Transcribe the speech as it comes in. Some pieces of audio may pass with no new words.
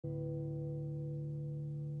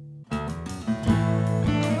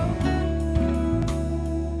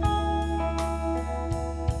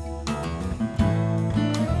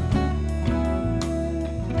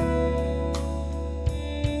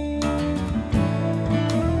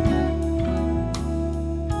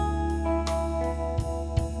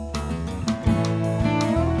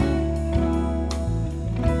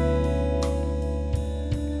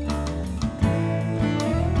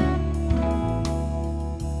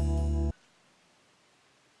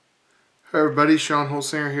Hi everybody, Sean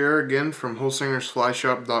Holsinger here again from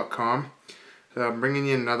holsingersflyshop.com. I'm bringing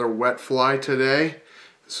you another wet fly today.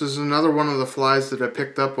 This is another one of the flies that I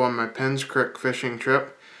picked up on my Penns Creek fishing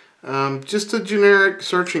trip. Just a generic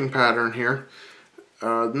searching pattern here.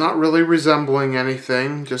 Not really resembling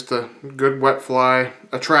anything, just a good wet fly,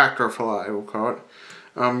 a tractor fly we'll call it.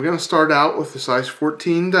 I'm going to start out with the size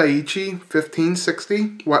 14 Daiichi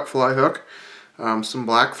 1560 wet fly hook, some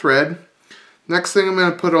black thread. Next thing I'm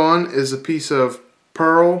going to put on is a piece of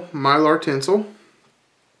pearl mylar tinsel.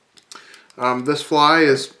 This fly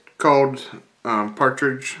is called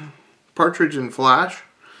Partridge and Flash.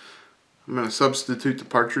 I'm going to substitute the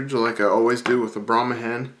Partridge like I always do with the Brahma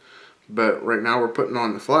hen, but right now we're putting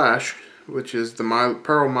on the Flash, which is the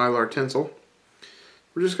pearl mylar tinsel.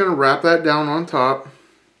 We're just going to wrap that down on top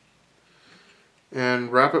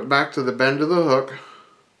and wrap it back to the bend of the hook,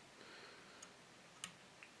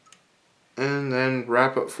 and then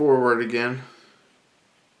wrap it forward again.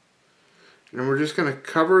 And we're just going to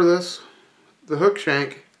cover the hook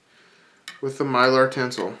shank with the mylar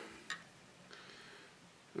tinsel.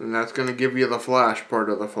 And that's going to give you the flash part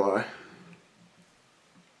of the fly.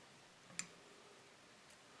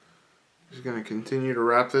 Just going to continue to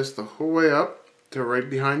wrap this the whole way up to right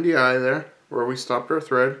behind the eye there where we stopped our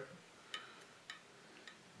thread.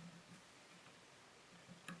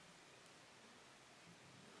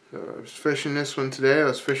 So I was fishing this one today. I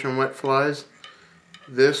was fishing wet flies.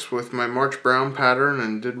 This with my March Brown pattern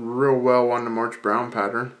and did real well on the March Brown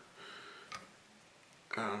pattern.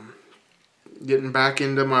 Getting back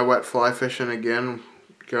into my wet fly fishing again,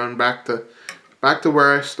 going back to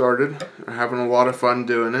where I started. Having a lot of fun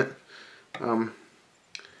doing it. You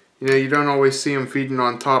know, you don't always see them feeding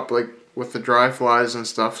on top like with the dry flies and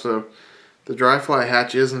stuff, so the dry fly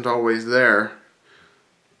hatch isn't always there.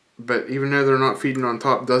 But even though they're not feeding on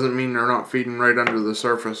top doesn't mean they're not feeding right under the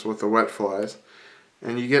surface with the wet flies.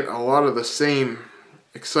 And you get a lot of the same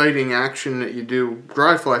exciting action that you do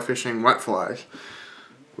dry fly fishing wet flies.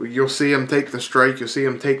 You'll see them take the strike, you'll see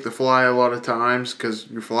them take the fly a lot of times because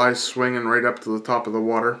your fly's swinging right up to the top of the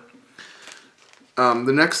water.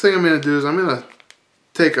 The next thing I'm going to do is I'm going to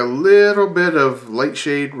take a little bit of light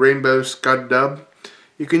shade rainbow scud dub.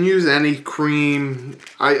 You can use any cream.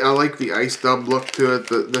 I like the ice dub look to it.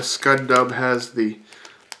 The scud dub has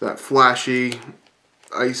that flashy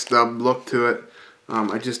ice dub look to it.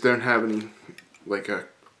 I just don't have any like a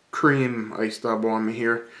cream ice dub on me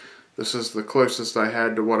here. This is the closest I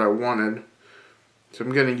had to what I wanted. So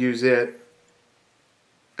I'm going to use it.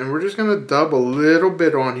 And we're just going to dub a little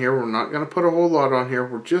bit on here. We're not going to put a whole lot on here.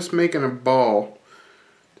 We're just making a ball.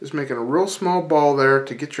 Just making a real small ball there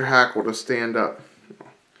to get your hackle to stand up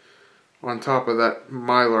on top of that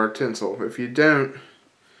mylar tinsel. If you don't,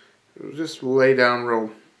 it'll just lay down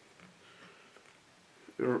real.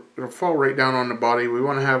 It'll fall right down on the body. We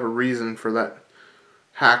want to have a reason for that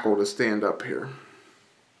hackle to stand up here.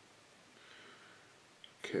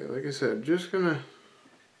 Okay, like I said, just gonna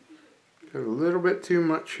get a little bit too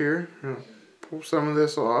much here. Pull some of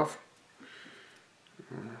this off.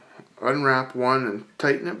 Unwrap one and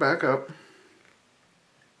tighten it back up.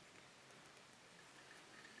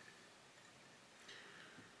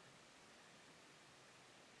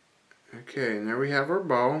 Okay, and there we have our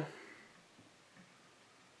ball.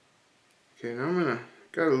 Okay, now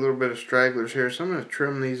got a little bit of stragglers here, so I'm gonna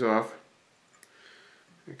trim these off.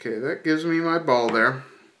 Okay, that gives me my ball there.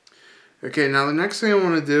 Okay, now the next thing I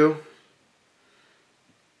want to do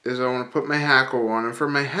is I want to put my hackle on, and for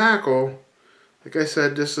my hackle, like I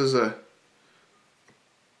said, this is a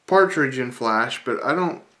Partridge and Flash, but I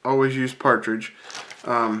don't always use Partridge.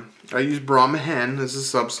 I use Brahma hen as a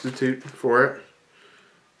substitute for it.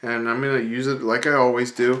 And I'm going to use it like I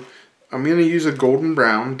always do. I'm going to use a golden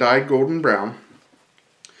brown, dyed golden brown.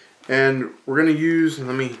 And we're going to use,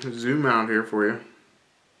 let me zoom out here for you.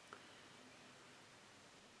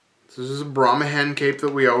 This is a Brahma hen cape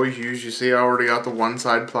that we always use. You see I already got the one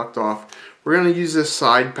side plucked off. We're going to use this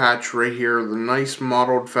side patch right here, the nice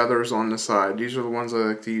mottled feathers on the side. These are the ones I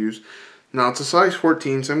like to use. Now it's a size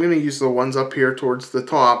 14, so I'm going to use the ones up here towards the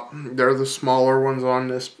top. They're the smaller ones on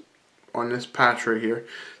this patch right here.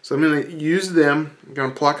 So I'm going to use them. I'm going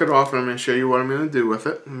to pluck it off and I'm going to show you what I'm going to do with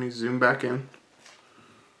it. Let me zoom back in.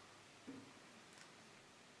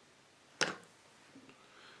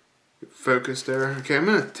 Focus there. Okay, I'm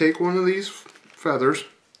going to take one of these feathers,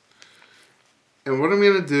 and what I'm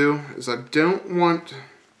going to do is I don't want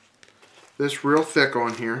this real thick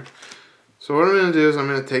on here. So what I'm going to do is I'm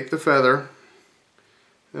going to take the feather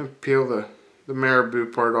and peel the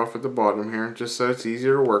marabou part off at the bottom here, just so it's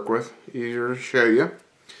easier to work with, easier to show you.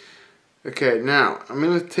 Okay, now I'm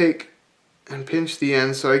going to take and pinch the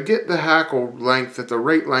end so I get the hackle length at the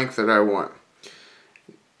right length that I want.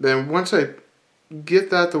 Then once I get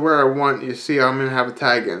that to where I want, you see I'm going to have a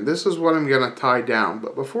tag in. This is what I'm going to tie down.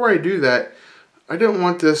 But before I do that, I don't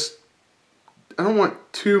want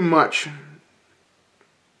too much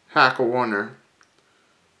hackle on there.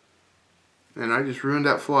 And I just ruined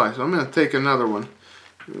that fly. So I'm going to take another one.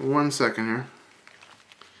 1 second here.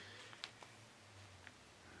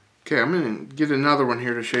 Okay, I'm going to get another one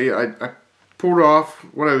here to show you. I pulled off,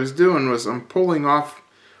 what I was doing was I'm pulling off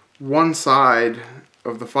one side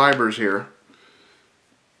of the fibers here.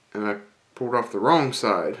 And I pulled off the wrong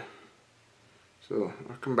side. So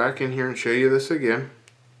I'll come back in here and show you this again.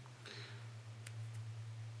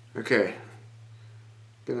 Okay.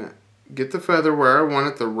 Gonna get the feather where I want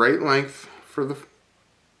it, the right length for the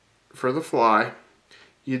fly.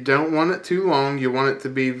 You don't want it too long. You want it to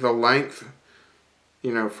be the length,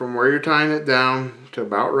 you know, from where you're tying it down to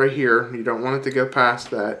about right here. You don't want it to go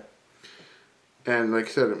past that. And like I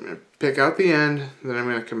said, I'm going to pick out the end, then I'm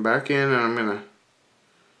going to come back in and I'm going to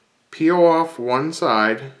peel off one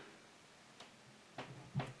side.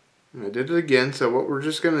 And I did it again, so what we're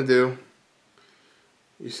just going to do,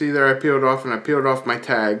 you see there I peeled off and I peeled off my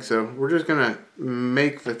tag, so we're just going to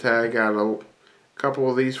make the tag out of a couple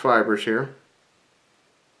of these fibers here.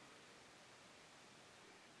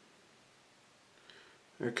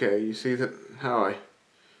 Okay, you see that how I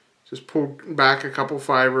just pulled back a couple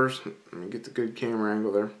fibers. Let me get the good camera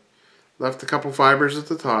angle there. Left a couple fibers at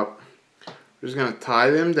the top. We're just going to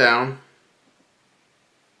tie them down.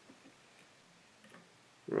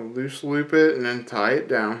 We'll loose loop it and then tie it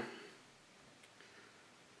down.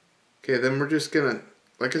 Okay, then we're just going to,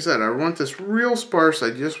 like I said, I want this real sparse.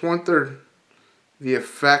 I just want the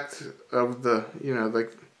effect of the, you know,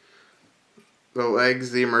 like the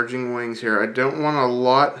legs, the emerging wings here. I don't want a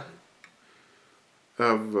lot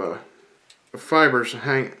of fibers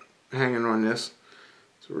hanging on this.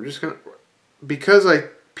 So we're just going to, because I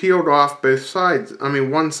peeled off both sides, I mean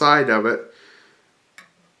one side of it,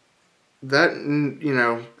 that, you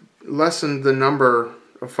know, lessened the number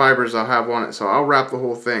of fibers I'll have on it. So I'll wrap the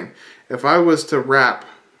whole thing. If I was to wrap,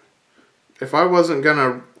 if I wasn't going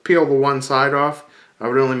to peel the one side off, I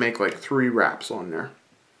would only make like 3 wraps on there.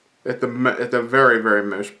 At the very, very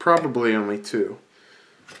most, probably only 2.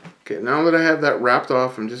 Okay, now that I have that wrapped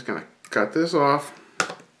off, I'm just going to cut this off.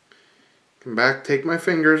 Come back, take my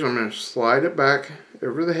fingers, I'm going to slide it back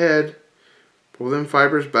over the head, pull them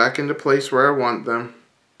fibers back into place where I want them,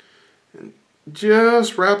 and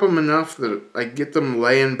just wrap them enough that I get them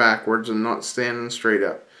laying backwards and not standing straight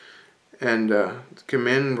up. And come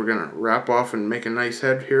in, we're going to wrap off and make a nice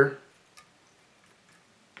head here.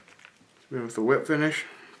 With the whip finish.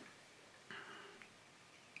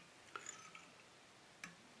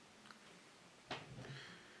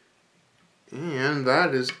 And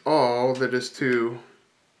that is all that is to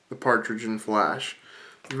the Partridge and Flash.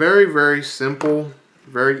 Very, very simple,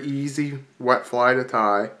 very easy wet fly to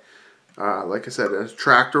tie. Like I said, a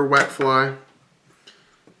tractor wet fly.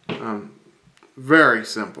 Very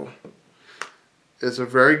simple. It's a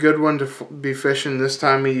very good one to be fishing this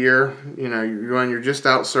time of year. You know, when you're just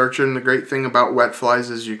out searching. The great thing about wet flies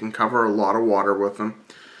is you can cover a lot of water with them.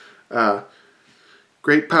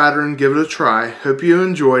 Great pattern, give it a try. Hope you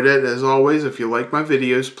enjoyed it. As always, if you like my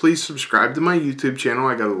videos, please subscribe to my YouTube channel.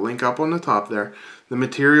 I got a link up on the top there. The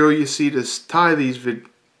material you see to tie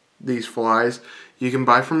these flies, you can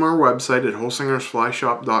buy from our website at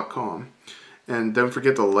holsingersflyshop.com. And don't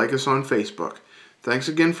forget to like us on Facebook. Thanks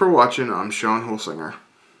again for watching. I'm Sean Holsinger.